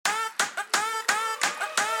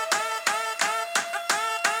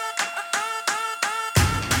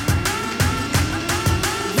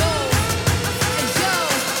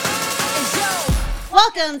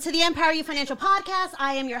Welcome to the Empower You Financial Podcast.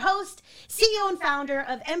 I am your host, CEO and founder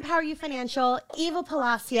of Empower You Financial, Eva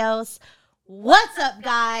Palacios. What's up,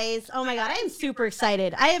 guys? Oh my God, I am super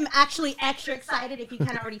excited. I am actually extra excited, if you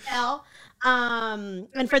can already tell.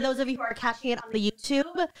 And for those of you who are catching it on the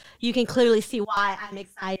YouTube, you can clearly see why I'm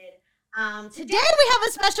excited. Today we have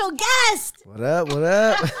a special guest. What up? What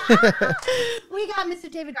up? We got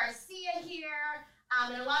Mr. David Garcia here.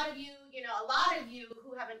 And a lot of you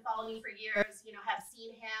who have been following me for years, have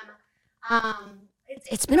seen him.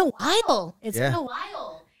 It's been a while. Been a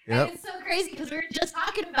while. Yep. And it's so crazy because we were just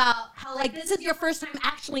talking about how this is your first time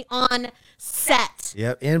actually on set.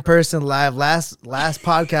 Yep, in person, live. Last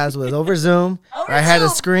podcast was over Zoom. Over I had a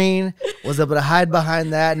Zoom. screen, was able to hide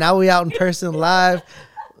behind that. Now we out in person, live.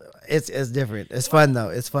 It's different. It's fun though.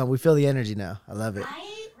 It's fun. We feel the energy now. I love it.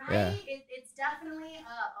 Right. Yeah. It's definitely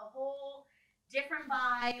a whole different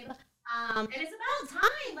vibe. And it's about time.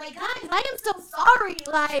 Guys, I am so sorry.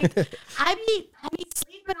 I be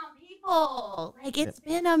sleeping on people. It's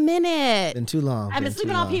been a minute. Been too long. I've been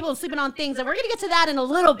sleeping on people and sleeping on things, and we're going to get to that in a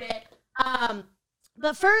little bit.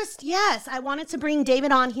 But first, yes, I wanted to bring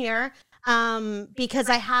David on here because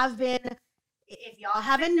I have been, if y'all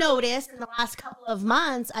haven't noticed, in the last couple of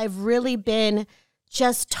months, I've really been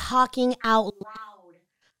just talking out loud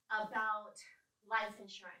about life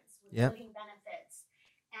insurance with living benefits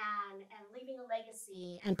and leaving a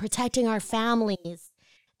legacy and protecting our families.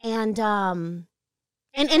 And honestly,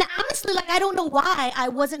 I don't know why I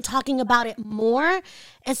wasn't talking about it more,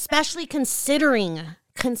 especially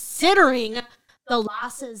considering the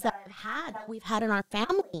losses that we've had in our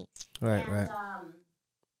family. Right. And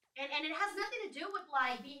it has nothing to do with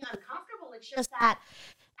being uncomfortable. It's just that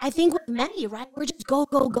I think with many, right, we're just go.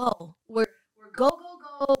 We're go,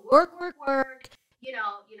 work.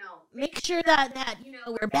 Make sure that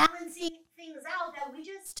we're balancing things out that we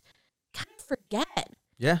just kind of forget.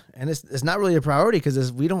 Yeah, and it's not really a priority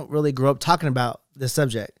because we don't really grow up talking about this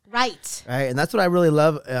subject. Right. And that's what I really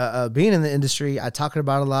love being in the industry. I talk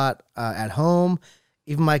about it a lot at home.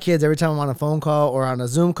 Even my kids, every time I'm on a phone call or on a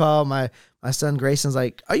Zoom call, my son Grayson's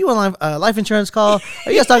like, "Are you on life insurance call?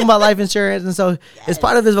 Are you guys talking about life insurance?" And so it's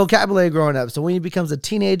part of his vocabulary growing up. So when he becomes a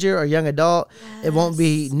teenager or young adult, it won't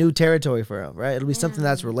be new territory for him, right? It'll be something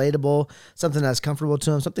that's relatable, something that's comfortable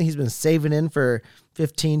to him, something he's been saving in for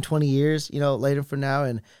 15, 20 years, later from now.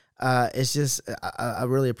 And it's just, I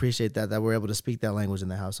really appreciate that we're able to speak that language in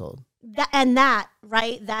the household.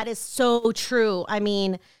 That is so true. I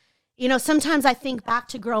mean, sometimes I think back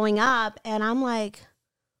to growing up and I'm like,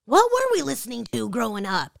 what were we listening to growing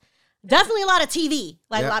up? Definitely a lot of TV,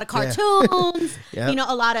 a lot of cartoons,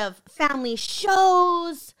 a lot of family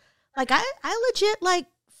shows. I legit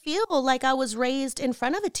feel like I was raised in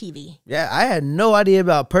front of a TV. Yeah, I had no idea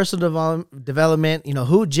about personal development,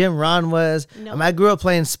 who Jim Rohn was. Nope. I grew up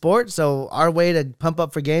playing sports, so our way to pump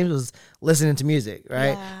up for games was listening to music,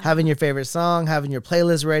 right? Yeah. Having your favorite song, having your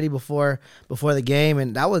playlist ready before the game,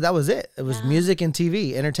 and that was it. It was music and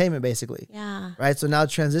TV, entertainment basically. Yeah. Right? So now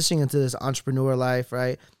transitioning into this entrepreneur life,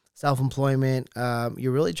 right? Self-employment,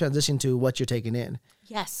 you're really transitioning to what you're taking in.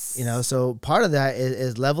 Yes. So part of that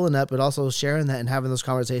is leveling up, but also sharing that and having those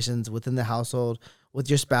conversations within the household, with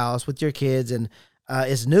your spouse, with your kids. And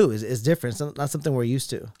it's new, it's different. It's not something we're used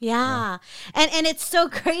to. Yeah. And it's so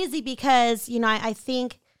crazy because, I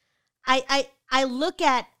think I look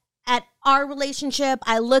at our relationship.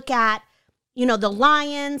 I look at, the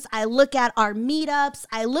Lions. I look at our meetups.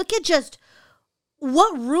 I look at just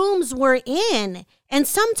what rooms we're in. And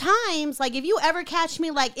sometimes, if you ever catch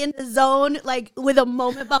me in the zone, with a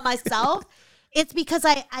moment by myself, it's because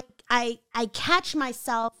I catch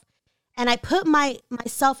myself and I put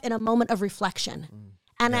myself in a moment of reflection.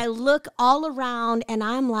 And I look all around and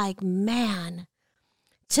I'm like, man,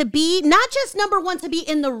 to be not just number one, to be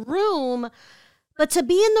in the room, but to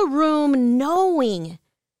be in the room knowing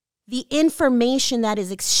the information that is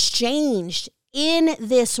exchanged in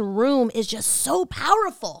this room is just so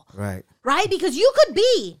powerful. Right? Because you could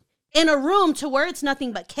be in a room to where it's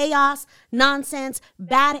nothing but chaos, nonsense,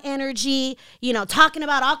 bad energy, talking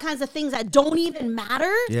about all kinds of things that don't even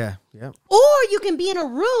matter. Yeah. Or you can be in a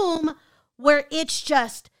room where it's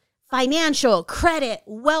just financial, credit,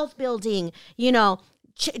 wealth building,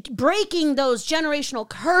 breaking those generational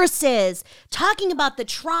curses, talking about the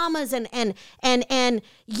traumas and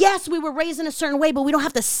yes, we were raised in a certain way, but we don't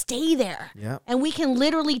have to stay there. Yeah. And we can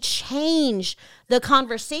literally change the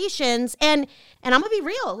conversations. And I'm gonna be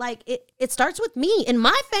real, it starts with me in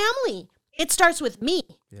my family. It starts with me.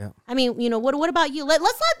 Yeah. I mean, what about you? Let's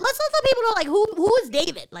let people know who is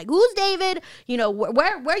David? Who's David?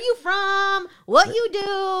 Where you from? What you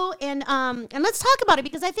do? And let's talk about it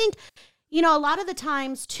because I think a lot of the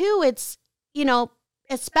times too, it's,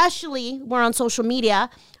 especially we're on social media,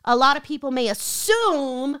 a lot of people may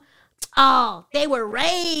assume, oh, they were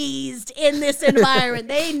raised in this environment.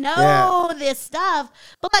 They know this stuff.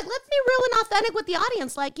 But let's be real and authentic with the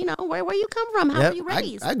audience. Where you come from? How were you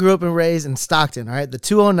raised? I grew up and raised in Stockton, all right? The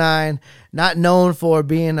 209, not known for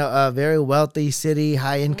being a very wealthy city,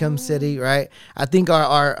 high income city, right? I think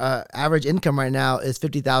our average income right now is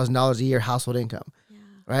 $50,000 a year household income,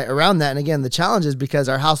 right? Around that. And again, the challenge is because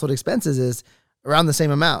our household expenses is around the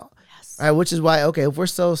same amount, right? Which is why, okay, if we're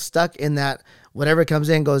so stuck in that, whatever comes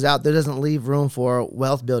in goes out, there doesn't leave room for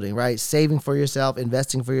wealth building, right? Saving for yourself,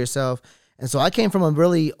 investing for yourself. And so I came from a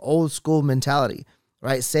really old school mentality,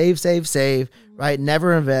 right? Save, right?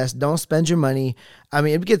 Never invest. Don't spend your money. I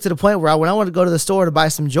mean, it would get to the point where when I wanted to go to the store to buy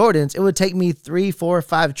some Jordans, it would take me 3, 4,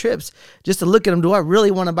 5 trips just to look at them. Do I really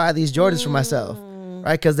want to buy these Jordans for myself?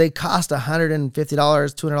 Right? Because they cost $150,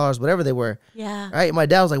 $200, whatever they were. Yeah. Right? My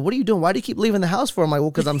dad was like, what are you doing? Why do you keep leaving the house for? I'm like, well,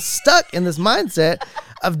 because I'm stuck in this mindset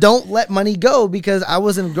of don't let money go because I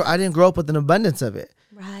didn't grow up with an abundance of it.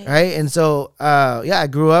 Right? And so, I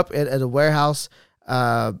grew up at a warehouse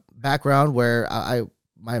background where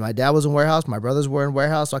my dad was in warehouse, my brothers were in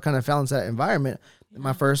warehouse, so I kind of fell into that environment.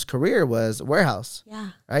 My first career was warehouse. Yeah.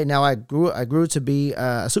 Right? Now I grew to be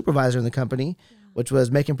a supervisor in the company, which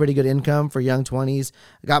was making pretty good income for young 20s.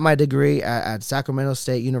 Got my degree at Sacramento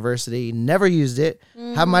State University. Never used it.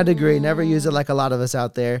 Have my degree, never used it like a lot of us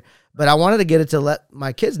out there. But I wanted to get it to let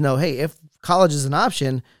my kids know, hey, if college is an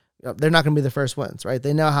option, they're not going to be the first ones, right?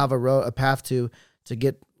 They now have a path to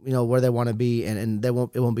get where they want to be, and it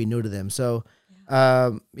won't be new to them. So,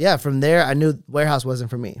 from there, I knew warehouse wasn't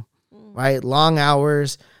for me, right? Long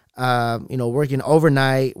hours, working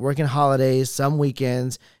overnight, working holidays, some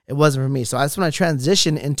weekends. It wasn't for me. So that's when I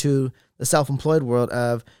transitioned into the self-employed world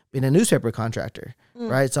of being a newspaper contractor,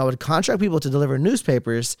 right? So I would contract people to deliver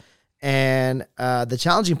newspapers, and the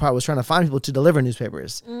challenging part was trying to find people to deliver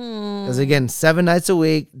newspapers. Because again, 7 nights a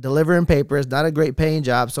week, delivering papers, not a great paying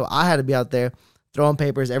job. So I had to be out there throwing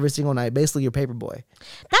papers every single night, basically your paper boy.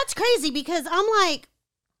 That's crazy because I'm like,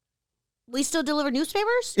 we still deliver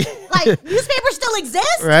newspapers? Newspapers still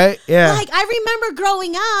exist? Right, yeah. I remember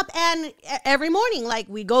growing up and every morning,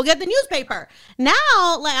 we go get the newspaper. Now,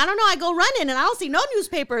 I don't know, I go running and I don't see no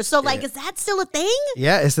newspapers. So, is that still a thing?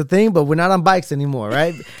 Yeah, it's a thing, but we're not on bikes anymore,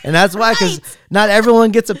 right? And that's why, because not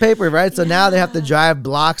everyone gets a paper, right? So now they have to drive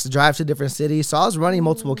blocks, drive to different cities. So I was running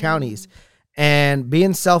multiple counties. And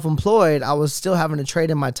being self-employed, I was still having to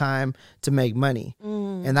trade in my time to make money.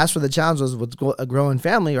 And that's where the challenge was with a growing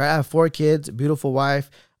family, right? I have 4 kids, a beautiful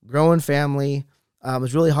wife, growing family.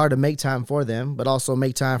 It's really hard to make time for them, but also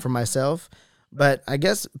make time for myself. But I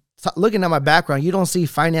guess looking at my background, you don't see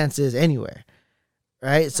finances anywhere,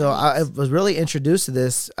 right? So I was really introduced to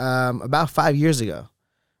this about 5 years ago.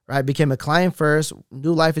 I became a client first,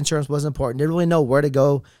 knew life insurance was important, didn't really know where to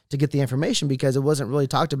go to get the information because it wasn't really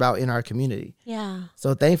talked about in our community. Yeah.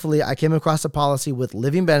 So thankfully, I came across a policy with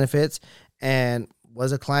living benefits and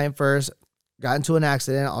was a client first, got into an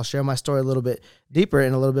accident. I'll share my story a little bit deeper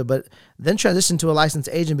in a little bit, but then transitioned to a licensed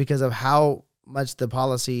agent because of how much the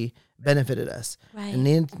policy benefited us. Right. And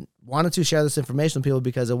then wanted to share this information with people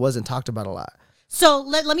because it wasn't talked about a lot. So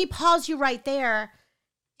let me pause you right there.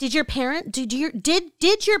 Did your parents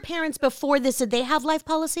before this, did they have life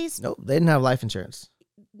policies? Nope, they didn't have life insurance.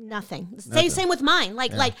 Nothing. Same with mine.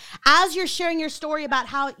 As you're sharing your story about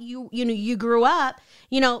how you grew up,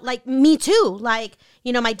 me too.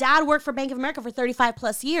 My dad worked for Bank of America for 35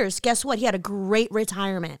 plus years. Guess what? He had a great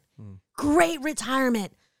retirement. Great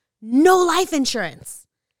retirement. No life insurance.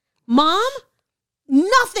 Mom,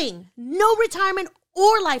 nothing. No retirement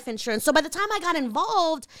or life insurance. So by the time I got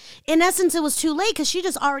involved, in essence, it was too late because she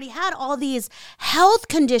just already had all these health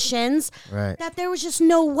conditions that there was just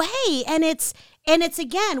no way. And it's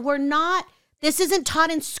again, this isn't taught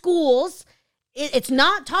in schools. It's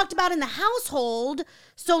not talked about in the household.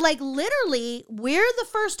 So literally, we're the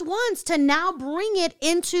first ones to now bring it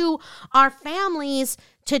into our families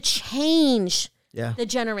to change the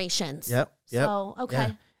generations. Yep. So, okay.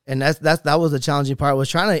 Yeah. And that was the challenging part, was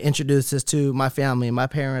trying to introduce this to my family, my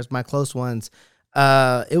parents, my close ones.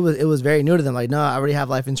 It was very new to them. No, I already have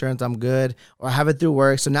life insurance. I'm good. Or I have it through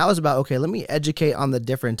work. So now it's about, okay, let me educate on the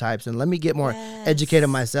different types and let me get more educated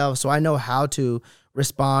myself so I know how to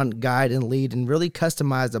respond, guide, and lead and really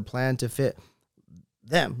customize a plan to fit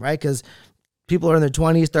them, right? Because people are in their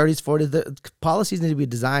 20s, 30s, 40s. The policies need to be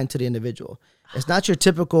designed to the individual. It's not your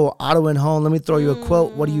typical auto and home. Let me throw you a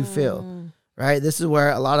quote. What do you feel? Right? This is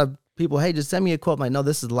where a lot of people, hey, just send me a quote. I'm like, no,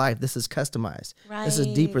 this is life. This is customized. Right. This is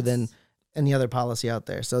deeper than any other policy out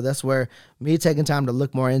there. So that's where me taking time to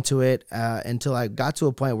look more into it until I got to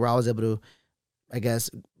a point where I was able to, I guess,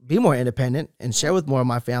 be more independent and share with more of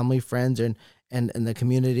my family, friends, and the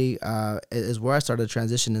community is where I started to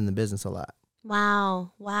transition in the business a lot.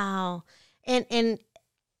 Wow. Wow. And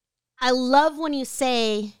I love when you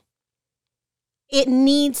say it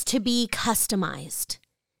needs to be customized,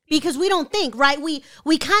 because we don't think, right? We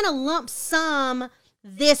kind of lump sum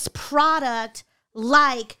this product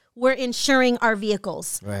like we're insuring our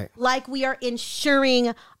vehicles, right? Like we are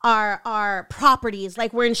insuring our properties,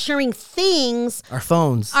 like we're insuring things. Our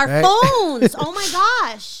phones. Oh my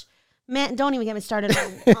gosh. Man, don't even get me started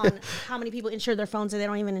on how many people insure their phones and they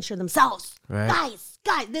don't even insure themselves. Right.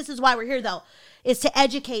 Guys, this is why we're here though, is to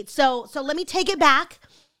educate. So let me take it back,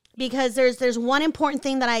 because there's one important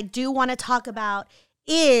thing that I do want to talk about,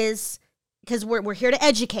 is because we're here to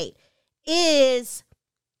educate, is,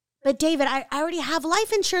 but David, I already have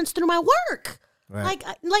life insurance through my work. Right.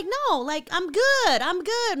 No, I'm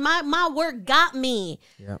good. My work got me.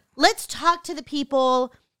 Yep. Let's talk to the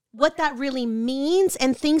people what that really means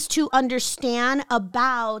and things to understand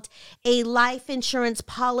about a life insurance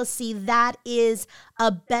policy that is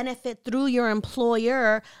a benefit through your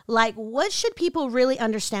employer. Like, what should people really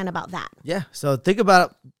understand about that? Yeah. So think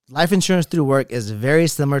about life insurance through work is very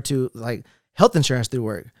similar to like health insurance through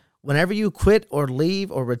work. Whenever you quit or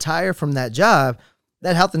leave or retire from that job,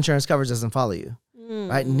 that health insurance coverage doesn't follow you,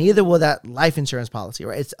 right? Neither will that life insurance policy,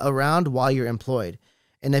 right? It's around while you're employed.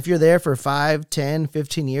 And if you're there for 5, 10,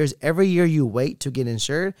 15 years, every year you wait to get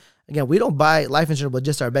insured, again, we don't buy life insurance with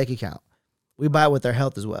just our bank account. We buy it with our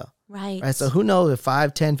health as well. Right. So who knows if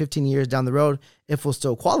 5, 10, 15 years down the road, if we'll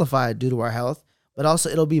still qualify due to our health, but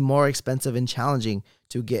also it'll be more expensive and challenging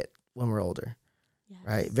to get when we're older. Yes.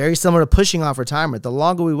 Right. Very similar to pushing off retirement. The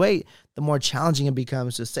longer we wait, the more challenging it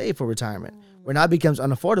becomes to save for retirement. Where now it becomes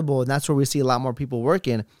unaffordable. And that's where we see a lot more people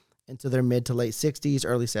working into their mid to late 60s,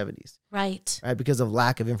 early 70s. Right. Right. Because of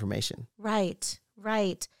lack of information. Right.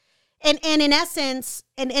 And in essence,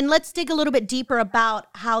 and let's dig a little bit deeper about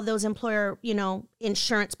how those employer,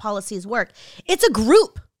 insurance policies work. It's a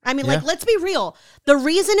group. I mean, let's be real. The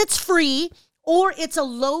reason it's free or it's a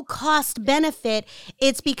low cost benefit,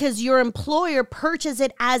 it's because your employer purchased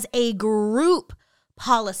it as a group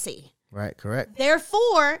policy. Right. Correct.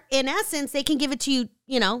 Therefore, in essence, they can give it to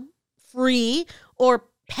you, free or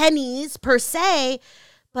pennies per se,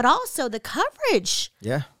 but also the coverage.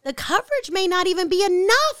 Yeah. The coverage may not even be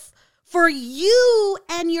enough for you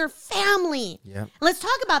and your family. Yeah. Let's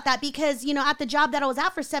talk about that because, at the job that I was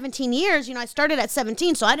at for 17 years, I started at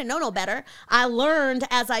 17, so I didn't know no better. I learned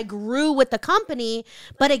as I grew with the company.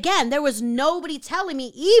 But again, there was nobody telling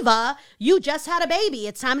me, Eva, you just had a baby.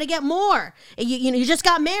 It's time to get more. You just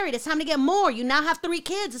got married. It's time to get more. You now have 3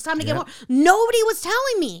 kids. It's time to get more. Nobody was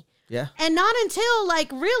telling me. Yeah. And not until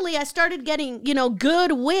really I started getting,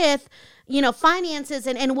 good with, finances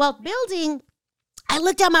and wealth building, I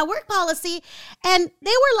looked at my work policy and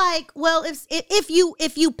they were like, well,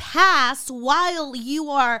 if you pass while you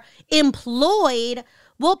are employed,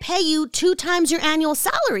 we'll pay you 2 times your annual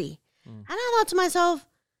salary. And I thought to myself,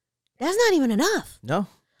 that's not even enough. No.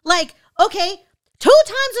 Okay, 2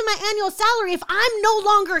 times of my annual salary if I'm no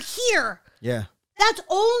longer here. Yeah.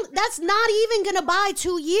 That's not even going to buy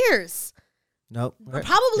 2 years. Nope. Right.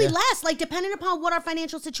 Probably less, depending upon what our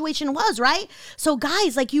financial situation was, right? So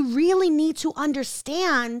guys, you really need to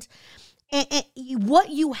understand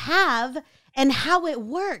what you have and how it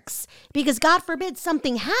works, because God forbid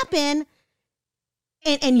something happen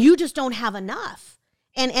and you just don't have enough.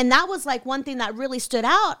 And that was one thing that really stood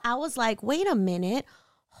out. I was like, wait a minute,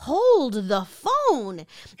 hold the phone.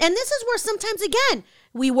 And this is where sometimes, again,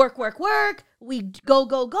 we work, we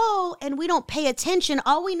go, and we don't pay attention.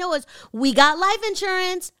 All we know is we got life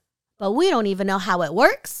insurance, but we don't even know how it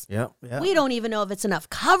works. Yep. We don't even know if it's enough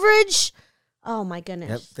coverage. Oh my goodness.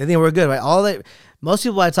 Yep. They think we're good, right? Most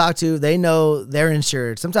people I talk to, they know they're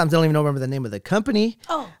insured. Sometimes they don't even remember the name of the company.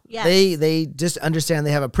 Oh, yeah. They just understand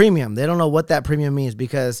they have a premium. They don't know what that premium means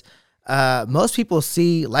because most people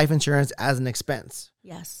see life insurance as an expense.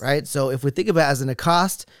 Yes. Right? So if we think about it as a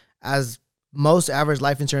cost, as most average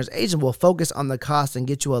life insurance agent will focus on the cost and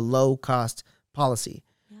get you a low cost policy.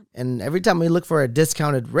 Yep. And every time we look for a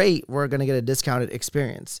discounted rate, we're going to get a discounted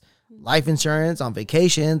experience. Mm-hmm. Life insurance on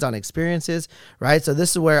vacations, on experiences, right? So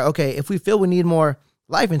this is where, okay, if we feel we need more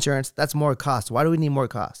life insurance, that's more cost. Why do we need more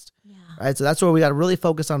cost? Yeah. Right? So that's where we got to really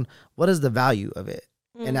focus on what is the value of it.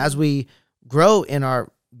 Mm-hmm. And as we grow in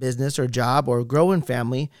our business or job or grow in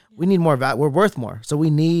family, we need more value. We're worth more. So we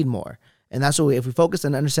need more. And that's what if we focus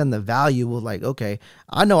and understand the value, we'll okay,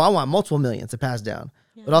 I know I want multiple millions to pass down,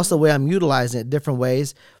 but also the way I'm utilizing it different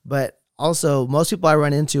ways. But Also, most families I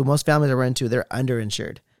run into, they're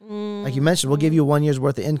underinsured. Like you mentioned, we'll give you 1 year's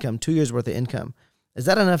worth of income, 2 years worth of income. Is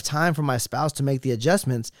that enough time for my spouse to make the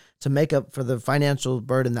adjustments to make up for the financial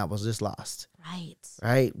burden that was just lost?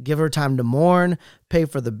 Right. Give her time to mourn, pay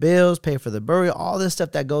for the bills, pay for the burial, all this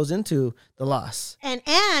stuff that goes into the loss. And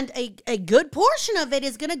a good portion of it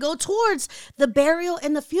is going to go towards the burial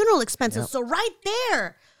and the funeral expenses. Yep. So right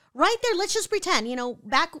there, let's just pretend,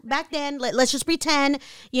 back then, let's just pretend,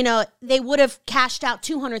 they would have cashed out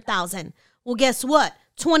 $200,000. Well, guess what?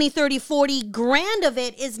 20, 30, 40 grand of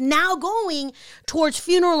it is now going towards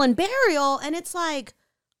funeral and burial. And it's like,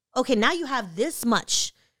 okay, now you have this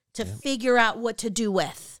much to figure out what to do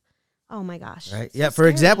with. Oh my gosh. Right. Yeah. For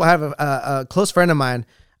example, I have a close friend of mine.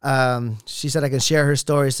 She said I can share her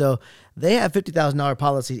story. So they have $50,000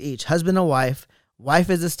 policies each, husband and wife.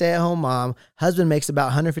 Wife is a stay-at-home mom. Husband makes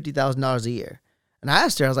about $150,000 a year. And I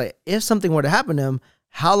asked her, I was like, if something were to happen to him,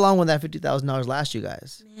 how long would that $50,000 last you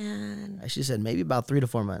guys? Man. She said maybe about 3 to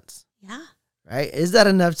 4 months. Yeah. Right. Is that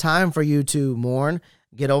enough time for you to mourn,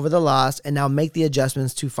 get over the loss, and now make the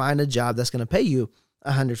adjustments to find a job that's going to pay you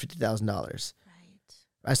 $150,000?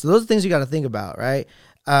 Right. So those are things you got to think about, right?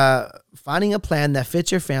 Finding a plan that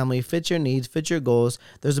fits your family, fits your needs, fits your goals.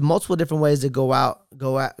 There's multiple different ways to go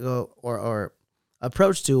or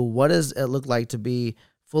approach to what does it look like to be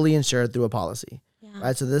fully insured through a policy.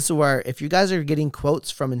 Right. So this is where if you guys are getting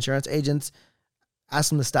quotes from insurance agents, ask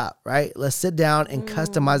them to stop, right? Let's sit down and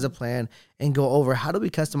customize a plan and go over how do we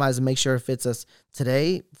customize and make sure it fits us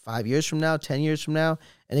today, 5 years from now, 10 years from now.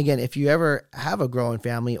 And again, if you ever have a growing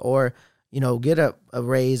family or, get a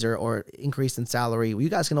raise or increase in salary, you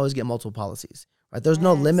guys can always get multiple policies, right? There's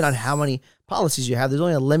no limit on how many policies you have. There's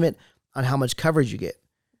only a limit on how much coverage you get,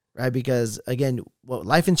 right? Because again, what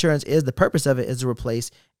life insurance is, the purpose of it is to replace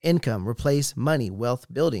income, replace money, wealth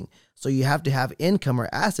building. So you have to have income or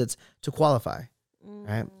assets to qualify,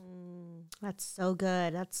 right? That's so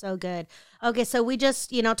good. That's so good. Okay, so we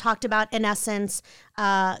just, talked about, in essence,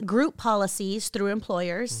 group policies through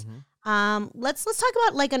employers. Let's talk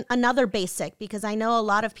about like another basic, because I know a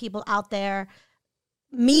lot of people out there,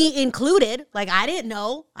 me included, like I didn't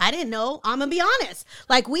know. I'm gonna be honest.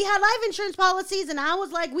 Like we had life insurance policies and I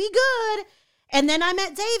was like, we good. And then I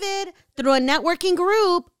met David through a networking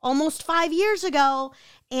group almost 5 years ago.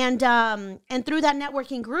 And through that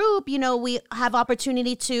networking group, we have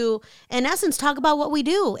opportunity to, in essence, talk about what we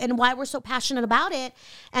do and why we're so passionate about it.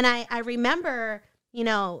 And I remember,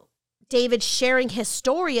 David sharing his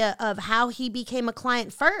story of how he became a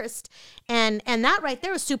client first. And that right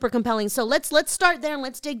there was super compelling. So let's start there and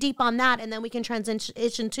let's dig deep on that. And then we can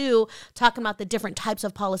transition to talking about the different types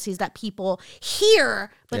of policies that people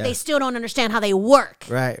hear, but they still don't understand how they work.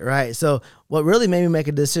 Right. So what really made me make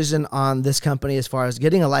a decision on this company as far as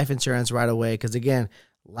getting a life insurance right away, because again,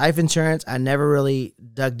 life insurance, I never really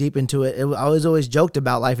dug deep into it. I was always joked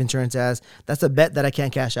about life insurance as that's a bet that I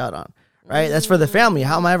can't cash out on. Right. That's for the family.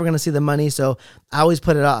 How am I ever going to see the money? So I always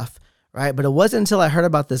put it off. Right. But it wasn't until I heard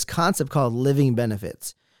about this concept called living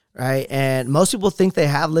benefits. Right. And most people think they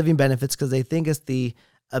have living benefits because they think it's the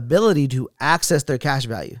ability to access their cash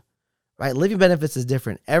value. Right. Living benefits is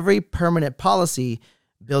different. Every permanent policy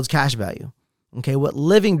builds cash value. Okay. What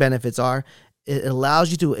living benefits are, it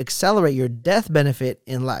allows you to accelerate your death benefit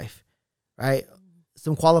in life. Right.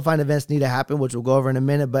 Some qualifying events need to happen, which we'll go over in a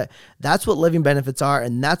minute, but that's what living benefits are.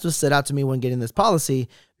 And that's what stood out to me when getting this policy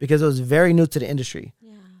because it was very new to the industry.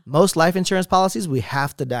 Yeah. Most life insurance policies, we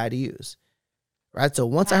have to die to use, right? So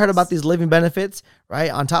once I heard about these living benefits, right,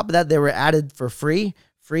 on top of that, they were added for free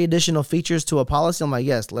additional features to a policy. I'm like,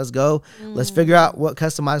 yes, let's go. Let's figure out what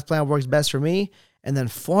customized plan works best for me. And then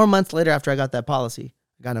 4 months later, after I got that policy,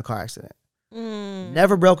 I got in a car accident.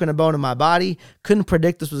 Never broken a bone in my body. Couldn't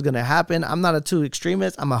predict this was going to happen. I'm not a too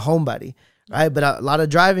extremist. I'm a homebody, right? But a lot of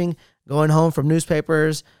driving, going home from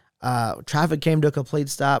newspapers, traffic came to a complete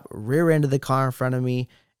stop, rear-ended the car in front of me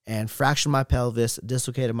and fractured my pelvis,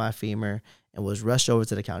 dislocated my femur, and was rushed over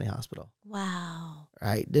to the county hospital. Wow.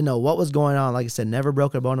 Right? Didn't know what was going on. Like I said, never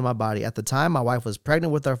broke a bone in my body. At the time, my wife was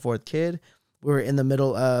pregnant with our 4th kid. We were in the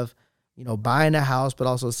middle of, buying a house, but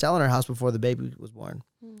also selling our house before the baby was born.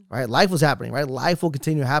 Right? Life was happening, right? Life will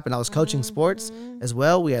continue to happen. I was coaching sports as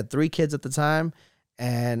well. We had 3 kids at the time.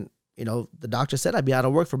 And, the doctor said I'd be out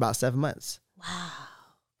of work for about 7 months. Wow.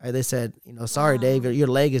 Right? They said, sorry, Dave, your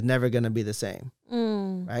leg is never going to be the same.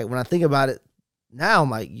 Right? When I think about it now,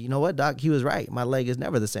 I'm like, you know what, doc? He was right. My leg is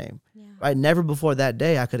never the same. Yeah. Right? Never before that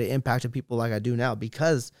day I could have impacted people like I do now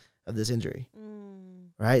because of this injury.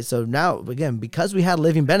 Right? So now, again, because we had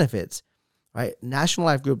living benefits, right? National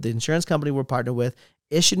Life Group, the insurance company we're partnered with,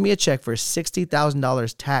 issued me a check for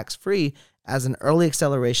 $60,000 tax-free as an early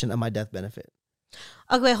acceleration of my death benefit.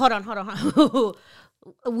 Okay, wait, hold on.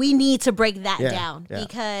 We need to break that down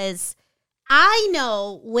because I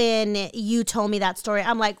know when you told me that story,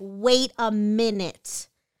 I'm like, wait a minute.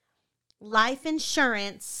 Life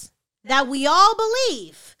insurance that we all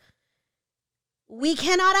believe we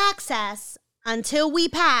cannot access until we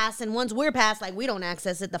pass. And once we're passed, like we don't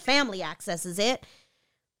access it, the family accesses it.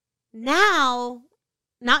 Now,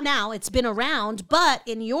 not now, it's been around, but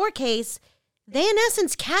in your case, they in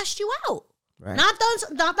essence cashed you out. Right. Not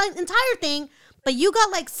the entire thing, but you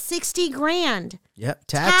got like 60 grand. Yep.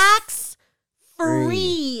 Tax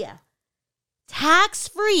free. Tax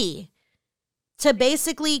free to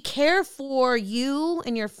basically care for you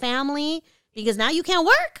and your family because now you can't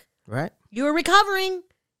work. Right. You're recovering.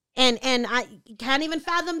 And I can't even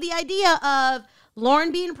fathom the idea of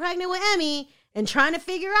Lauren being pregnant with Emmy and trying to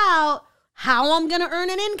figure out how I'm going to earn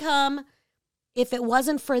an income. If it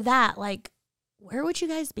wasn't for that, like, where would you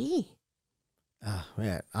guys be? Oh,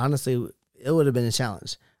 man. Honestly, it would have been a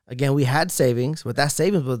challenge. Again, we had savings, but that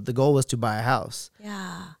savings, the goal was to buy a house.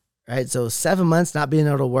 Yeah. Right. So 7 months not being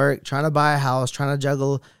able to work, trying to buy a house, trying to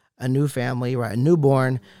juggle a new family, right? A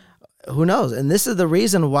newborn. Who knows? And this is the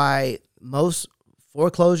reason why most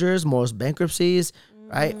foreclosures, most bankruptcies,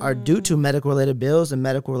 right, are due to medical-related bills and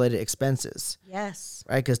medical-related expenses. Yes.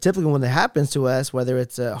 Right? Because typically when it happens to us, whether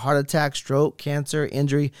it's a heart attack, stroke, cancer,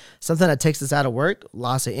 injury, something that takes us out of work,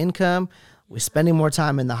 loss of income, we're spending more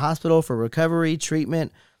time in the hospital for recovery,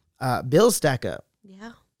 treatment, bills stack up.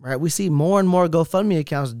 Yeah. Right? We see more and more GoFundMe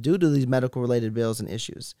accounts due to these medical-related bills and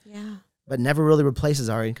issues. Yeah. But never really replaces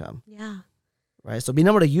our income. Yeah. Right? So being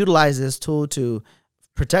able to utilize this tool to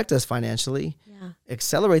protect us financially,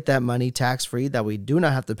 accelerate that money tax-free that we do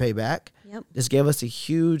not have to pay back. Yep. This gave us a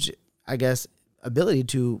huge, I guess, ability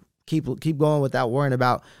to keep going without worrying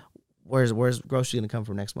about where's grocery going to come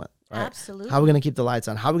from next month. Right? Absolutely. How are we going to keep the lights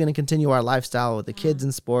on? How are we going to continue our lifestyle with the kids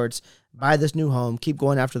in sports, buy this new home, keep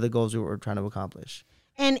going after the goals we were trying to accomplish?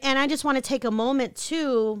 And I just want to take a moment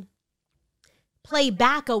to play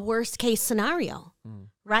back a worst case scenario,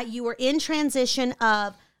 right? You were in transition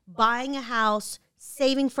of buying a house,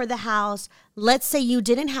 saving for the house. Let's say you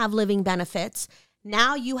didn't have living benefits.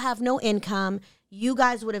 Now you have no income. You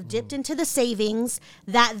guys would have dipped into the savings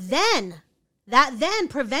that then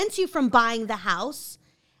prevents you from buying the house.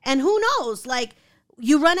 And who knows, like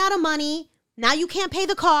you run out of money. Now you can't pay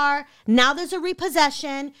the car. Now there's a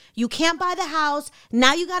repossession. You can't buy the house.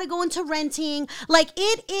 Now you got to go into renting. Like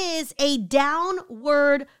it is a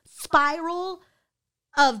downward spiral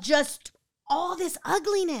of just all this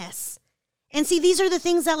ugliness. And see, these are the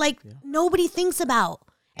things that like nobody thinks about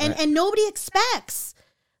and nobody expects.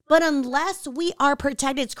 But unless we are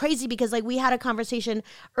protected, it's crazy because like we had a conversation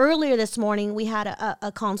earlier this morning. We had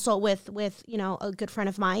a consult with you know, a good friend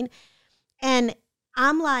of mine. And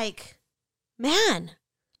I'm like, man,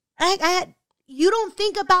 you don't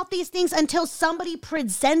think about these things until somebody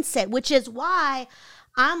presents it, which is why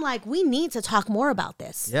I'm like, we need to talk more about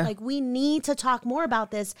this. Yeah. Like we need to talk more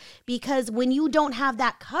about this because when you don't have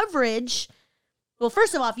that coverage, well,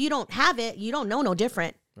 first of all, if you don't have it, you don't know no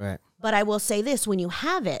different. Right. But I will say this, when you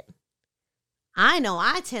have it, I know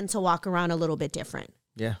I tend to walk around a little bit different.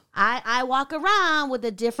 Yeah. I walk around with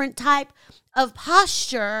a different type of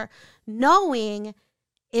posture, knowing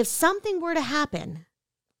if something were to happen,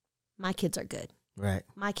 my kids are good. Right.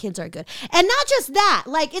 My kids are good. And not just that,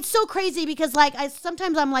 like, it's so crazy because, like,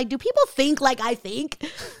 sometimes I'm like, do people think like I think?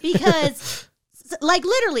 Because, like,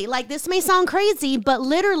 literally, like, this may sound crazy, but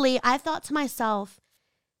literally, I thought to myself,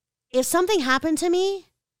 if something happened to me,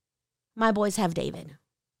 my boys have David.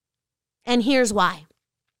 And here's why.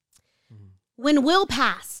 When Will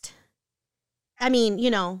passed, I mean,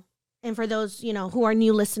 you know, and for those, you know, who are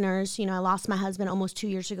new listeners, you know, I lost my husband almost 2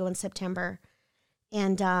 years ago in September.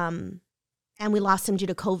 And we lost him due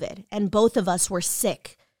to COVID. And both of us were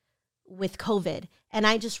sick with COVID. And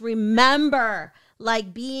I just remember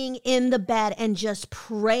like being in the bed and just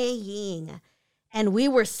praying. And we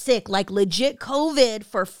were sick, like legit COVID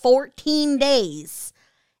for 14 days.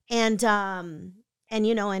 And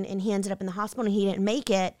you know, and he ended up in the hospital and he didn't make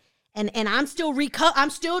it. And I'm still I'm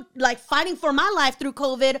still like fighting for my life through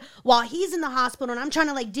COVID while he's in the hospital and I'm trying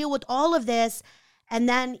to like deal with all of this. And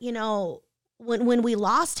then, you know, when we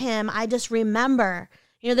lost him, I just remember,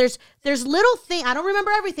 you know, there's little things, I don't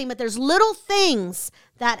remember everything, but there's little things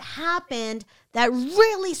that happened that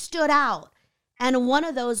really stood out. And one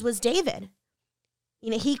of those was David.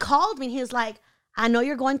 You know, he called me and he was like, I know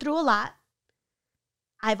you're going through a lot.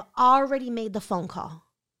 I've already made the phone call.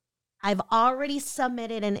 I've already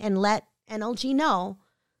submitted and let NLG know.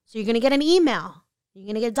 So you're going to get an email. You're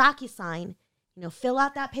going to get a DocuSign. fill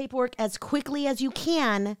out that paperwork as quickly as you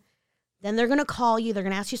can. Then they're going to call you. They're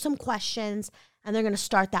going to ask you some questions, and they're going to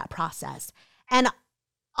start that process. And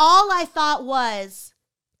all I thought was,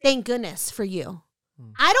 thank goodness for you.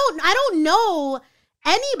 I don't know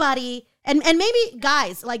anybody, and maybe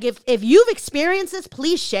guys, like if you've experienced this,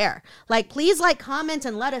 please share. Like, please comment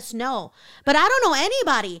and let us know. But I don't know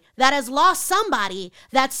anybody that has lost somebody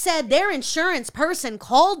that said their insurance person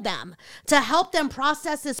called them to help them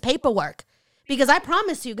process this paperwork. Because I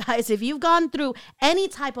promise you guys, if you've gone through any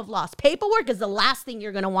type of loss, paperwork is the last thing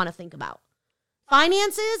you're going to want to think about.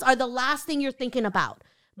 Finances are the last thing you're thinking about.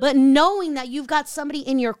 But knowing that you've got somebody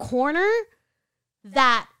in your corner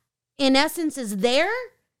that in essence is there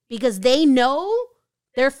because they know,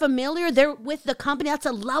 they're familiar, they're with the company, that's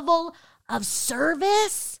a level of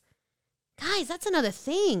service. Guys, that's another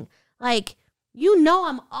thing. Like,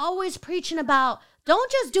 I'm always preaching about,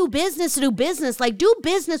 don't just do business to do business. Like, do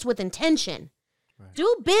business with intention. Right.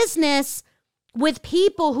 Do business with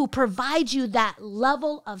people who provide you that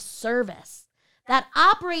level of service, that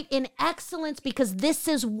operate in excellence because this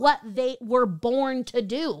is what they were born to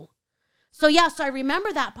do. So I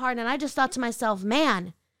remember that part, and I just thought to myself,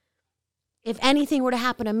 man, if anything were to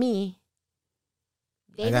happen to me,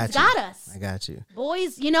 David's got us. I got you.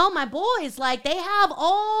 Boys, my boys, like, they have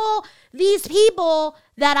all these people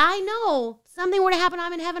that I know. Something were to happen,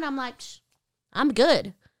 I'm in heaven. I'm like, I'm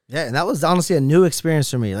good. Yeah, and that was honestly a new experience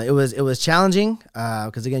for me. Like, it was challenging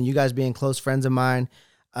because, again, you guys being close friends of mine,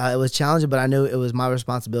 it was challenging, but I knew it was my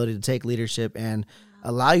responsibility to take leadership and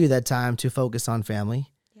allow you that time to focus on family.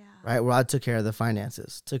 Right, where I took care of the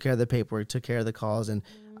finances, took care of the paperwork, took care of the calls, and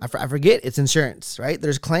I forget it's insurance, right?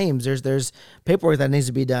 There's claims, there's paperwork that needs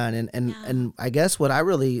to be done, and I guess what I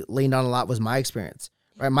really leaned on a lot was my experience,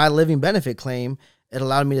 right? My living benefit claim, it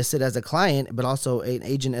allowed me to sit as a client, but also an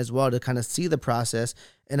agent as well to kind of see the process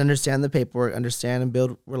and understand the paperwork, understand and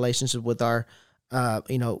build relationships with our,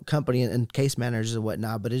 company and case managers and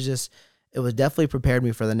whatnot. But it was definitely prepared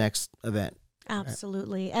me for the next event.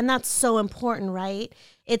 Absolutely. Right. And that's so important, right?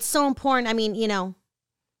 It's so important. I mean,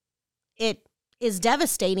 it is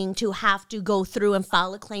devastating to have to go through and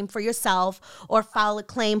file a claim for yourself or file a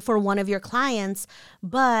claim for one of your clients.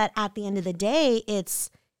 But at the end of the day,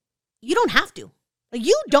 you don't have to.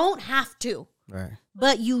 You don't have to. Right.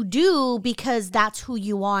 But you do because that's who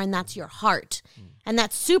you are and that's your heart. And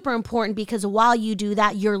that's super important because while you do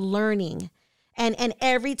that, you're learning. And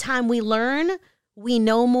every time we learn, we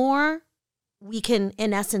know more. We can,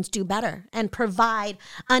 in essence, do better and provide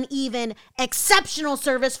an even exceptional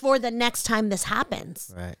service for the next time this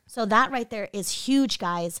happens. Right. So that right there is huge,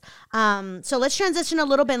 guys. So let's transition a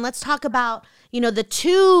little bit and let's talk about, the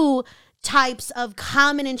two types of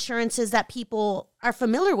common insurances that people are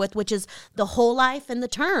familiar with, which is the whole life and the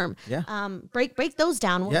term. Yeah. Break those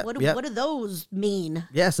down. Yep, What yep. do those mean?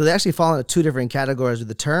 Yeah. So they actually fall into two different categories. With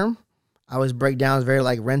the term, I always break down as very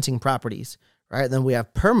like renting properties, right? Then we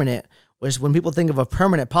have permanent, which when people think of a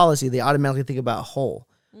permanent policy, they automatically think about whole,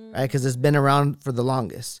 right? Because it's been around for the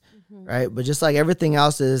longest, right? But just like everything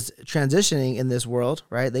else is transitioning in this world,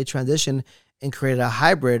 right? They transition and create a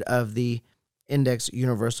hybrid of the index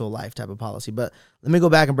universal life type of policy. But let me go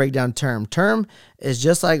back and break down term. Term is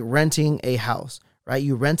just like renting a house, right?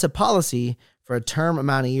 You rent a policy for a term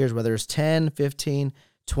amount of years, whether it's 10, 15,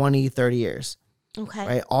 20, 30 years. Okay.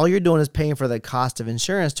 Right? All you're doing is paying for the cost of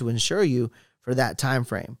insurance to insure you for that time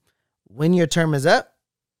frame. When your term is up,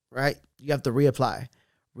 right, you have to reapply.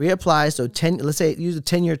 So let's say use a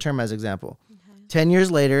 10-year term as example. Okay. 10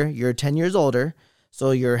 years later, you're 10 years older,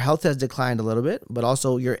 so your health has declined a little bit, but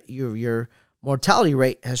also your mortality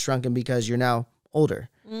rate has shrunken because you're now older.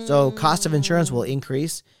 So cost of insurance will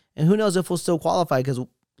increase, and who knows if we'll still qualify because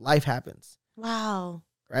life happens. Wow.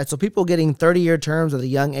 Right? So people getting 30-year terms at the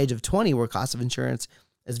young age of 20 where cost of insurance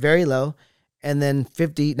is very low, and then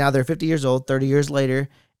now they're 50 years old, 30 years later,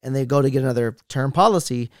 and they go to get another term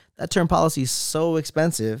policy. That term policy is so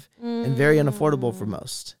expensive and very unaffordable for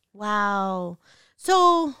most. Wow.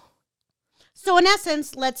 So in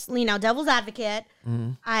essence, let's, devil's advocate.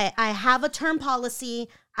 Mm-hmm. I have a term policy.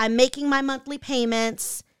 I'm making my monthly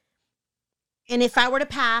payments. And if I were to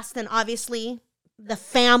pass, then obviously the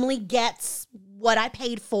family gets what I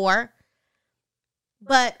paid for.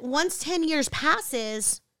 But once 10 years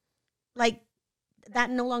passes, like, that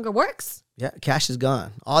no longer works. Yeah, cash is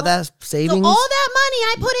gone. All that savings. So all that money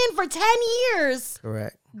I put in for 10 years.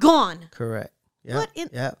 Correct. Gone. Correct. Yeah.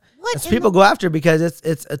 What people go after because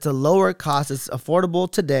it's a lower cost. It's affordable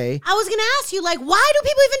today. I was gonna ask you, like, why do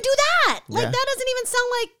people even do that? Like, that doesn't even sound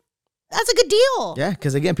like that's a good deal. Yeah,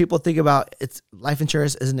 because again, people think about life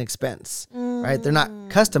insurance is an expense, right? They're not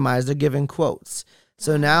customized. They're given quotes.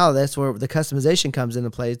 So now that's where the customization comes into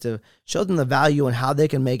play to show them the value and how they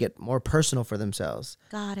can make it more personal for themselves.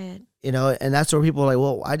 Got it. You know, and that's where people are like,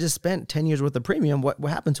 well, I just spent 10 years worth of premium. What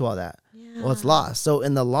happened to all that? Yeah. Well, it's lost. So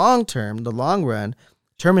in the long term, the long run,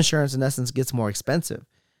 term insurance in essence gets more expensive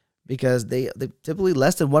because they typically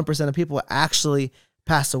less than 1% of people actually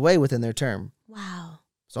pass away within their term. Wow.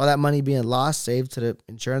 So all that money being lost, saved to the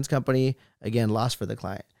insurance company, again, lost for the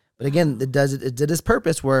client. But again, it did its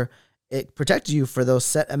purpose where it protected you for those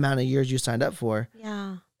set amount of years you signed up for.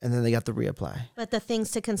 Yeah. And then they got to reapply. But the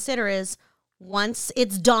things to consider is once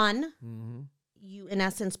it's done, Mm-hmm. you in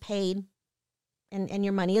essence paid and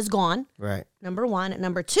your money is gone. Right. Number one. And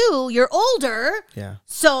number two, you're older. Yeah.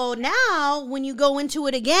 So now when you go into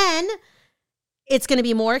it again, it's going to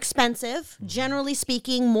be more expensive, generally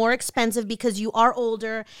speaking, more expensive because you are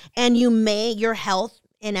older and your health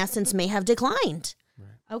in essence may have declined.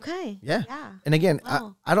 Right. Okay. Yeah. Yeah. And again,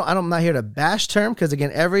 Wow. I'm not here to bash term because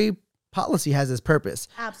again, every policy has its purpose.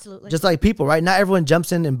 Absolutely. Just like people, right? Not everyone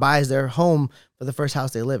jumps in and buys their home for the first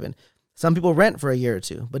house they live in. Some people rent for a year or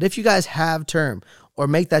two. But if you guys have term or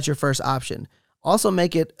make that your first option, also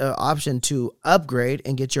make it an option to upgrade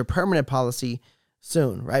and get your permanent policy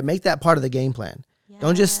soon, right? Make that part of the game plan. Yes.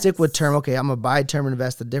 Don't just stick with term. Okay, I'm going to buy term and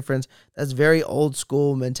invest the difference. That's very old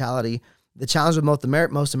school mentality. The challenge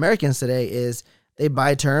with most Americans today is they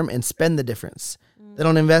buy term and spend the difference. They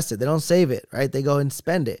don't invest it. They don't save it, right? They go and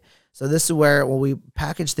spend it. So this is where when we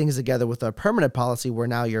package things together with our permanent policy, where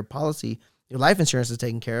now your policy, your life insurance is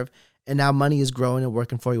taken care of, and now money is growing and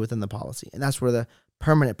working for you within the policy. And that's where the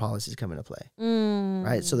permanent policies come into play,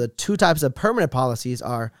 right? So the two types of permanent policies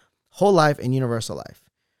are whole life and universal life,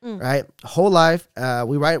 right? Whole life,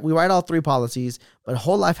 we write all three policies, but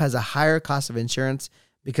whole life has a higher cost of insurance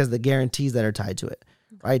because of the guarantees that are tied to it,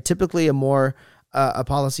 right? Typically a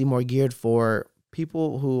policy more geared for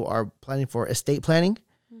people who are planning for estate planning,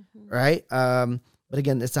 right? But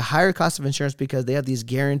again, it's a higher cost of insurance because they have these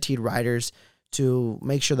guaranteed riders to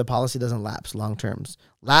make sure the policy doesn't lapse long terms.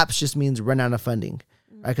 Lapse just means run out of funding,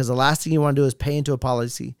 right? Because the last thing you want to do is pay into a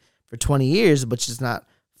policy for 20 years, but it's not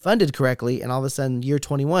funded correctly. And all of a sudden, year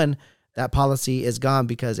 21, that policy is gone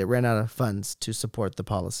because it ran out of funds to support the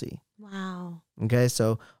policy. Wow. Okay,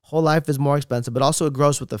 so whole life is more expensive, but also it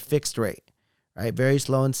grows with a fixed rate, right? Very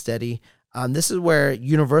slow and steady. This is where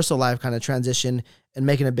universal life kind of transition and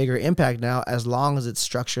making a bigger impact now, as long as it's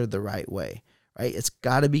structured the right way, right? It's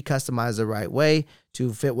got to be customized the right way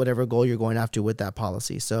to fit whatever goal you're going after with that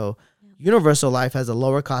policy. So universal life has a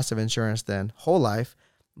lower cost of insurance than whole life,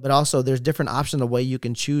 but also there's different options the way you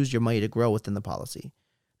can choose your money to grow within the policy.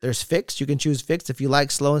 There's fixed. You can choose fixed. If you like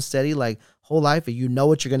slow and steady, like whole life, and you know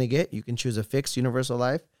what you're going to get, you can choose a fixed universal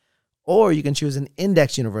life, or you can choose an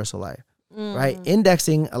index universal life. Right?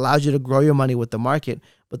 Indexing allows you to grow your money with the market.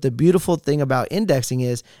 But the beautiful thing about indexing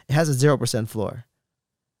is it has a 0% floor,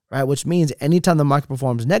 right? Which means anytime the market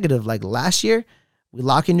performs negative, like last year, we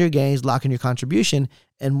lock in your gains, lock in your contribution,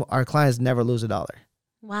 and our clients never lose $1.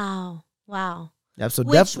 Wow. Wow. Yep, so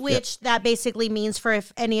which that basically means, for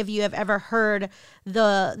if any of you have ever heard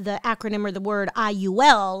the acronym or the word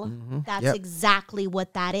IUL, that's exactly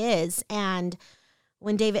what that is. And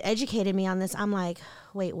when David educated me on this, I'm like,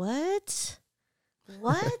 wait, what?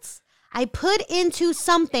 What? I put into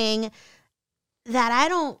something that I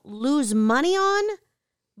don't lose money on,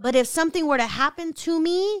 but if something were to happen to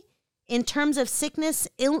me in terms of sickness,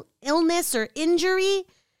 illness, or injury,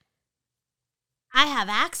 I have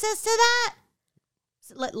access to that.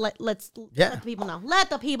 So let's let the people know. Let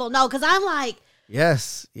the people know, because I'm like,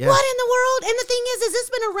 yes. What in the world? And the thing is this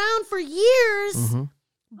been around for years,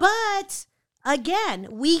 but again,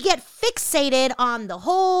 we get fixated on the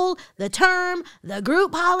whole, the term, the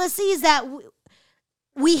group policies that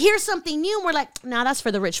we hear something new and we're like, nah, that's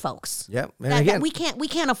for the rich folks. Yep. And again, we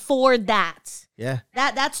can't afford that. Yeah.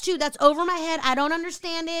 That's over my head. I don't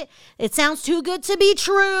understand it. It sounds too good to be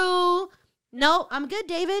true. No, I'm good,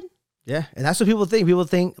 David. Yeah. And that's what people think. People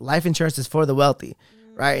think life insurance is for the wealthy,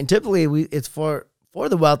 right? And typically it's for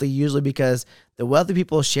the wealthy, usually because the wealthy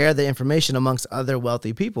people share the information amongst other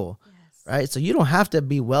wealthy people. Right. So you don't have to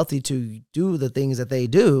be wealthy to do the things that they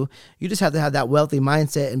do. You just have to have that wealthy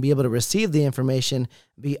mindset and be able to receive the information,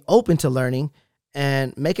 be open to learning,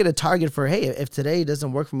 and make it a target for, hey, if today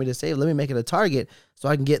doesn't work for me to save, let me make it a target so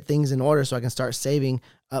I can get things in order so I can start saving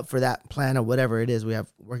up for that plan or whatever it is we have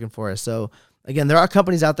working for us. So again, there are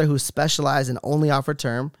companies out there who specialize and only offer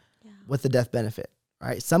term with the death benefit.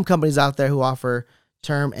 Right. Some companies out there who offer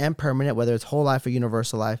term and permanent, whether it's whole life or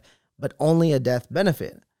universal life, but only a death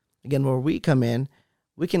benefit. Again, where we come in,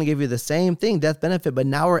 we can give you the same thing, death benefit, but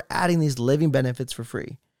now we're adding these living benefits for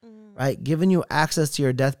free, right? Giving you access to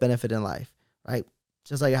your death benefit in life, right?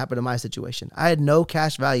 just like it happened in my situation. I had no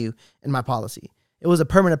cash value in my policy. It was a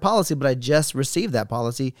permanent policy, but I just received that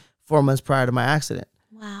policy 4 months prior to my accident.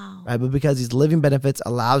 Wow. Right. But because these living benefits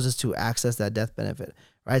allows us to access that death benefit.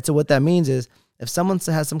 Right. So what that means is if someone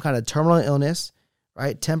has some kind of terminal illness,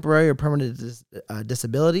 right, temporary or permanent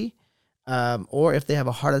disability, or if they have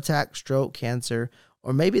a heart attack, stroke, cancer,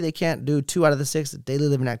 or maybe they can't do 2 out of the 6 daily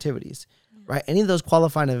living activities, right? Any of those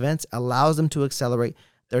qualifying events allows them to accelerate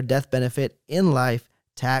their death benefit in life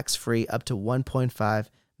tax-free up to $1.5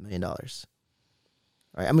 million.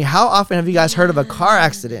 Right? I mean, how often have you guys heard of a car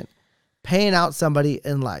accident paying out somebody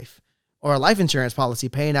in life, or a life insurance policy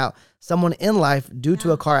paying out someone in life due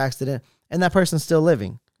to a car accident and that person's still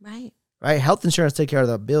living? Right. Right? Health insurance take care of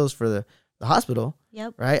the bills for the hospital.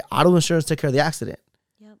 Yep. Right? Auto insurance take care of the accident.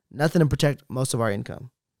 Yep. Nothing to protect most of our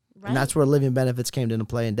income. Right. And that's where living benefits came into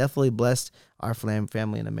play and definitely blessed our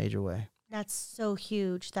family in a major way. That's so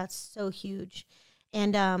huge. That's so huge.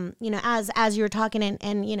 And as you're talking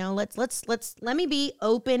and let me be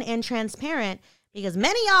open and transparent, because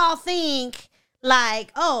many of y'all think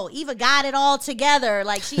like, oh, Eva got it all together.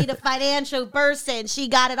 Like she the financial person, she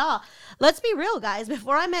got it all. Let's be real, guys.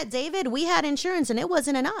 Before I met David, we had insurance and it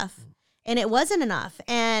wasn't enough. And it wasn't enough.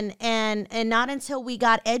 And not until we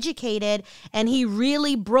got educated and he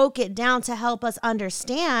really broke it down to help us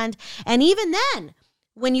understand. And even then,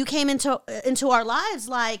 when you came into our lives,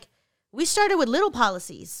 like we started with little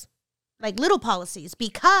policies,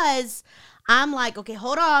 because I'm like, okay,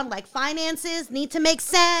 hold on. Like finances need to make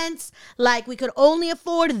sense. Like we could only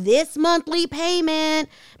afford this monthly payment.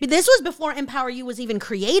 This was before Empower You was even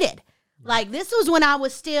created. Like this was when I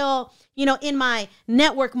was still, in my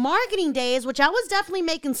network marketing days, which I was definitely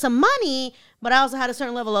making some money, but I also had a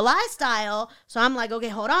certain level of lifestyle. So I'm like, okay,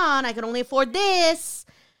 hold on. I could only afford this.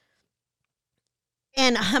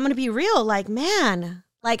 And I'm going to be real. Like, man,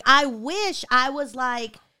 like I wish I was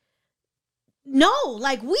like, no,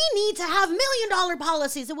 like we need to have $1 million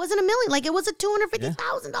policies. It wasn't $1 million. Like it was a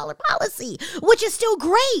 $250,000 policy, which is still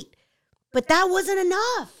great. But that wasn't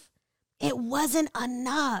enough. It wasn't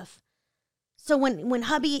enough. So when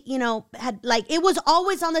hubby, had like, it was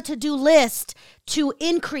always on the to-do list to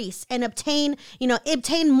increase and obtain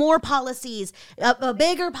more policies, a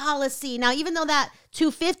bigger policy. Now, even though that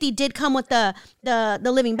 250 did come with the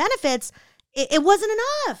living benefits, it wasn't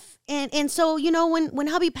enough. And so, when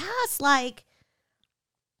hubby passed, like,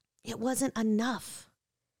 it wasn't enough.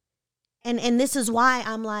 And this is why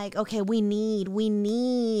I'm like, okay, we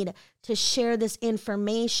need to share this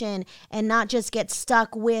information and not just get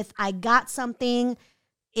stuck with, I got something,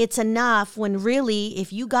 it's enough, when really,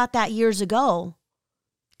 if you got that years ago,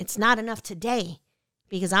 it's not enough today.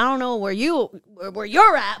 Because I don't know where you're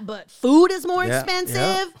at, but food is more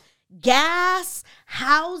expensive, gas,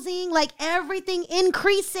 housing, like everything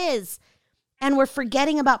increases. And we're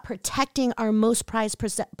forgetting about protecting our most prized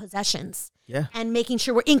possessions. Yeah. And making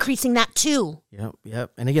sure we're increasing that too.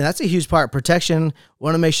 Yep. And again, that's a huge part. Protection.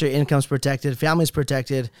 Want to make sure income's protected, family's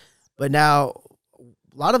protected. But now a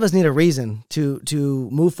lot of us need a reason to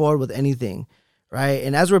move forward with anything, right?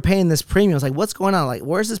 And as we're paying this premium, it's like, what's going on? Like,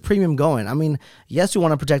 where's this premium going? I mean, yes, we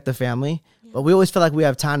want to protect the family, but we always feel like we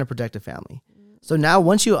have time to protect the family. So now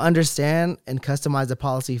once you understand and customize the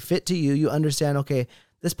policy fit to you, you understand, okay,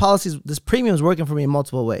 this premium is working for me in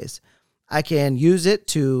multiple ways. I can use it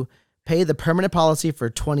to pay the permanent policy for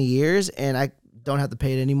 20 years and I don't have to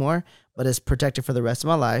pay it anymore, but it's protected for the rest of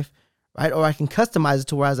my life, right? Or I can customize it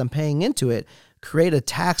to where as I'm paying into it, create a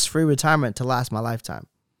tax-free retirement to last my lifetime,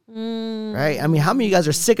 right? I mean, how many of you guys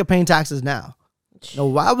are sick of paying taxes now?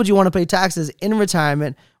 Why would you want to pay taxes in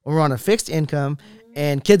retirement when we're on a fixed income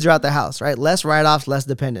and kids are out the house, right? Less write-offs, less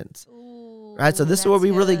dependents, right? So this is where we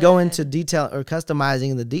really go into detail or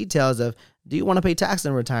customizing the details of, do you want to pay taxes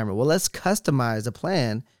in retirement? Well, let's customize a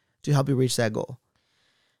plan to help you reach that goal.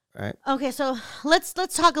 Right. Okay, so let's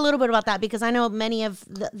talk a little bit about that, because I know many of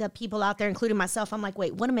the people out there, including myself, I'm like,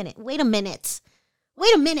 wait a minute.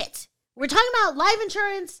 We're talking about life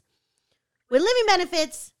insurance with living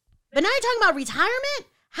benefits, but now you're talking about retirement?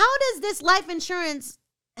 How does this life insurance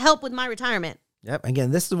help with my retirement? Yep.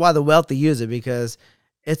 Again, this is why the wealthy use it, because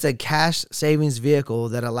it's a cash savings vehicle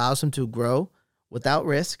that allows them to grow without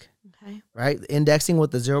risk. Okay. Right? Indexing with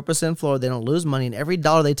the 0% floor, they don't lose money, and every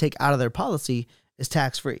dollar they take out of their policy is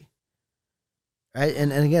tax-free. Right?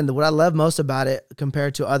 And again, what I love most about it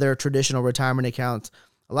compared to other traditional retirement accounts,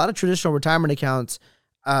 a lot of traditional retirement accounts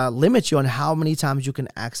limit you on how many times you can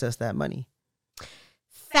access that money.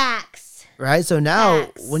 Facts. Right? So now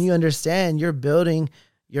when you understand, you're building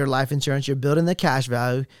your life insurance, you're building the cash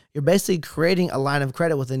value, you're basically creating a line of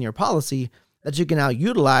credit within your policy that you can now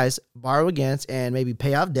utilize, borrow against, and maybe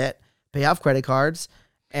pay off debt, pay off credit cards.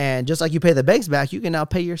 And just like you pay the banks back, you can now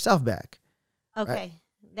pay yourself back. Okay.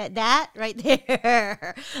 Right? That right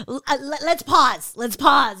there. Let's pause. Let's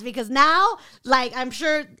pause because now, like, I'm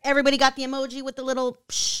sure everybody got the emoji with the little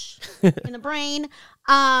psh in the brain.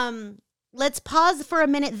 Let's pause for a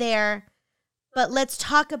minute there, but let's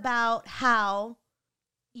talk about how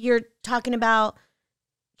you're talking about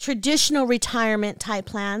traditional retirement type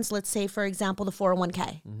plans. Let's say, for example, the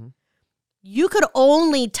 401k. Mm-hmm. You could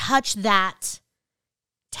only touch that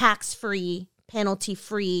tax-free,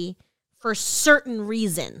 penalty-free for certain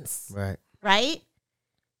reasons. Right. Right?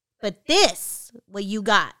 But this, what you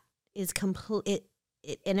got, is complete.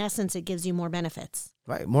 In essence, it gives you more benefits.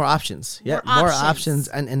 Right. More options. Yeah. More options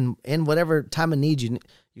and in whatever time of need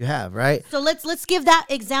you have, right? So let's give that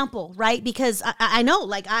example, right? Because I know,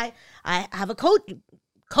 like, I have a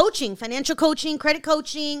coaching, financial coaching, credit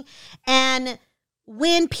coaching, and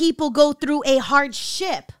when people go through a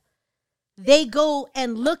hardship, they go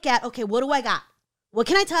and look at, okay, what do I got? What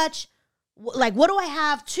can I touch? Like, what do I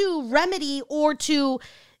have to remedy or to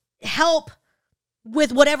help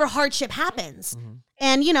with whatever hardship happens? Mm-hmm.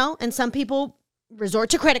 And, and some people resort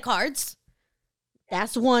to credit cards.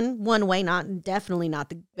 That's one way, definitely not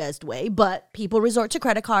the best way, but people resort to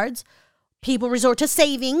credit cards. People resort to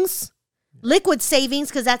savings, liquid savings,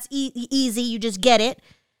 because that's easy. You just get it.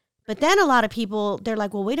 But then a lot of people, they're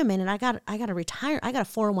like, well, wait a minute. I got to retire. I got a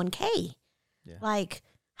 401k. Yeah. Like,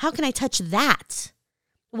 how can I touch that?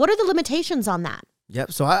 What are the limitations on that?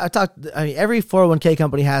 Yep. So I every 401k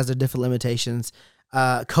company has their different limitations.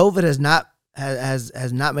 COVID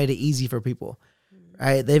has not made it easy for people,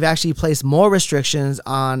 right? They've actually placed more restrictions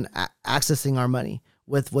on accessing our money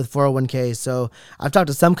with 401ks. So I've talked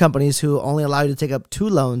to some companies who only allow you to take up 2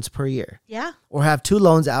 loans per year. Yeah. Or have 2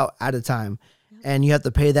 loans out at a time. Yeah. And you have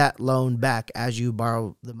to pay that loan back as you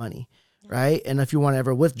borrow the money, right? And if you want to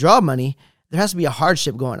ever withdraw money, there has to be a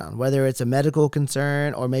hardship going on, whether it's a medical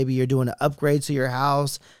concern or maybe you're doing an upgrade to your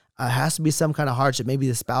house. Has to be some kind of hardship. Maybe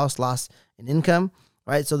the spouse lost an income,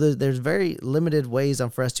 right? So there's very limited ways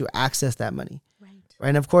for us to access that money. Right.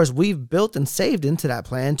 And of course, we've built and saved into that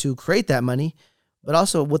plan to create that money, but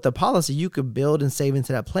also with the policy, you could build and save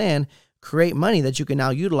into that plan, create money that you can now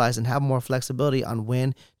utilize and have more flexibility on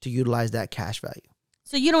when to utilize that cash value.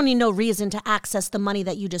 So you don't need no reason to access the money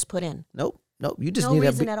that you just put in. Nope. You just no need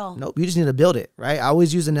reason at all. Nope. You just need to build it, right? I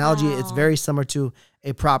always use an analogy. Wow. It's very similar to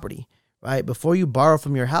a property, right? Before you borrow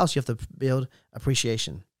from your house, you have to build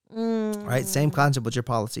appreciation, right? Same concept with your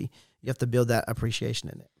policy. You have to build that appreciation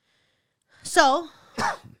in it. So,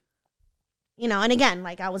 and again,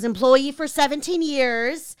 like I was employee for 17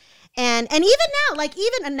 years. And even now,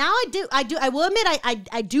 I will admit,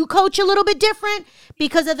 I do coach a little bit different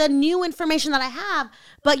because of the new information that I have.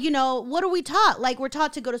 But, what are we taught? Like, we're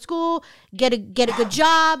taught to go to school, get a good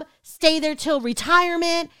job, stay there till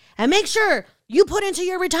retirement, and make sure you put into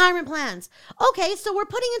your retirement plans. Okay, so we're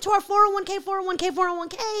putting into our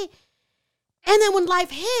 401k. And then when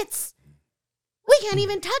life hits, we can't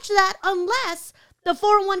even touch that unless the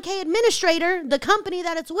 401k administrator, the company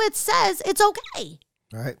that it's with, says it's okay.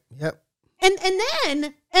 Right. Yep. And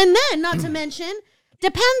then, not to mention,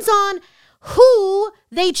 depends on who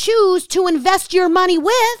they choose to invest your money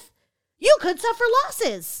with. You could suffer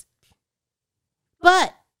losses.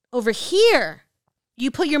 But over here,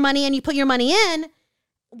 you put your money in.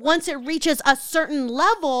 Once it reaches a certain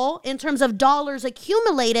level in terms of dollars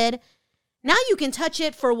accumulated, now you can touch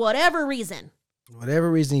it for whatever reason.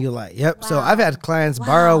 Whatever reason you like. Yep. Wow. So I've had clients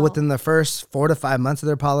borrow within the first 4 to 5 months of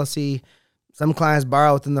their policy. Some clients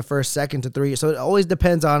borrow within the first 2 to 3. So it always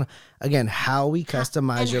depends on, again, how we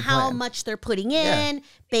customize your plan. And how much they're putting in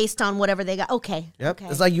based on whatever they got. Okay. Yep.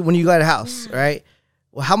 Okay. It's like when you got a house, right?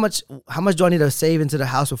 Well, how much do I need to save into the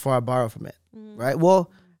house before I borrow from it, right?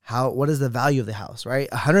 Well, what is the value of the house, right?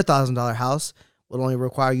 $100,000 house would only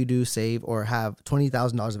require you to save or have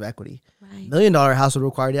 $20,000 of equity. Right. $1 million house would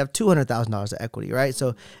require you to have $200,000 of equity, right?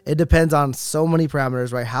 So it depends on so many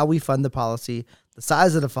parameters, right? How we fund the policy, the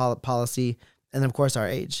size of the policy, and of course our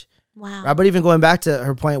age. Wow. Right? But even going back to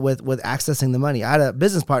her point with accessing the money, I had a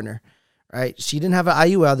business partner, right? She didn't have an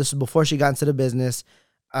IUL. This was before she got into the business.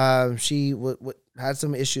 She had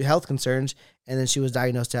some health concerns, and then she was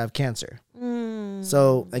diagnosed to have cancer.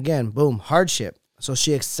 So again, boom, hardship. So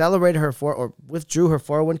she accelerated withdrew her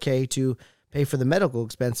 401k to pay for the medical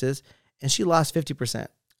expenses, and she lost 50%.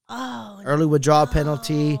 Oh, early withdrawal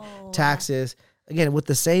penalty, taxes. Again, with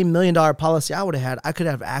the same $1 million policy I would have had, I could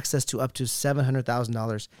have access to up to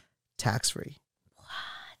 $700,000 tax-free. What?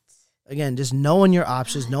 Again, just knowing your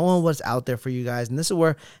options, knowing what's out there for you guys. And this is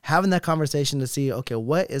where having that conversation to see, okay,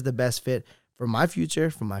 what is the best fit for my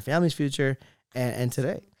future, for my family's future, and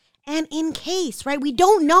today. and in case, right? We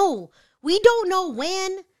don't know. We don't know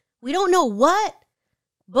when. We don't know what,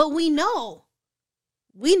 but we know.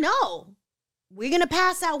 We know. We're going to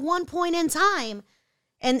pass at one point in time.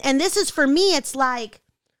 And this is for me, it's like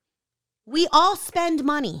we all spend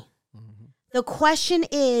money. Mm-hmm. The question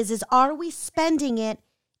is are we spending it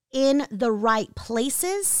in the right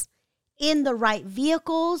places, in the right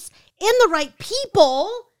vehicles, in the right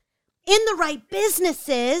people, in the right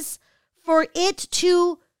businesses for it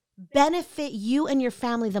to benefit you and your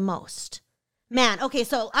family the most? Man, okay,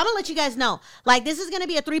 so I'm going to let you guys know. Like, this is going to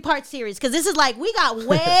be a 3-part series because this is like, we got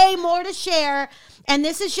way more to share. And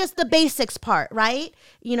this is just the basics part, right?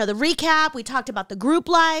 You know, the recap. We talked about the group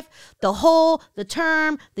life, the whole, the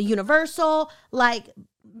term, the universal. Like,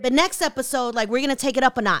 the next episode, like, we're going to take it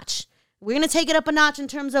up a notch. We're going to take it up a notch in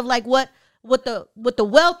terms of, like, what the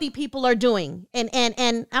wealthy people are doing. And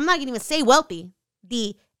I'm not going to even say wealthy.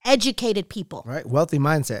 The educated people. Right? Wealthy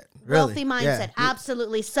mindset. Really. Wealthy mindset. Yeah.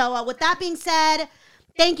 Absolutely. So with that being said,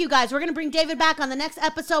 thank you guys. We're going to bring David back on the next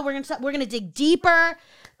episode. We're going to dig deeper.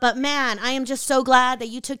 But man, I am just so glad that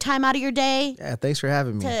you took time out of your day. Yeah, thanks for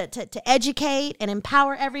having me. To educate and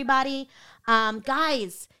empower everybody.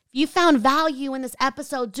 Guys, if you found value in this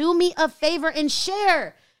episode, do me a favor and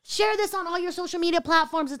share. Share this on all your social media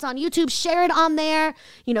platforms. It's on YouTube. Share it on there.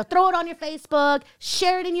 You know, throw it on your Facebook.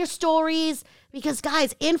 Share it in your stories. Because,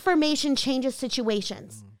 guys, information changes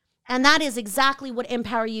situations. And that is exactly what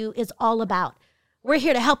Empower You is all about. We're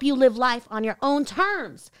here to help you live life on your own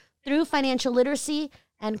terms through financial literacy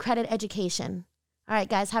and credit education. All right,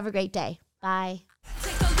 guys, have a great day. Bye.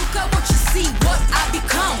 Take a look at what you see, what I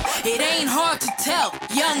become. It ain't hard to tell.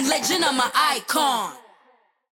 Young legend, I'm an icon.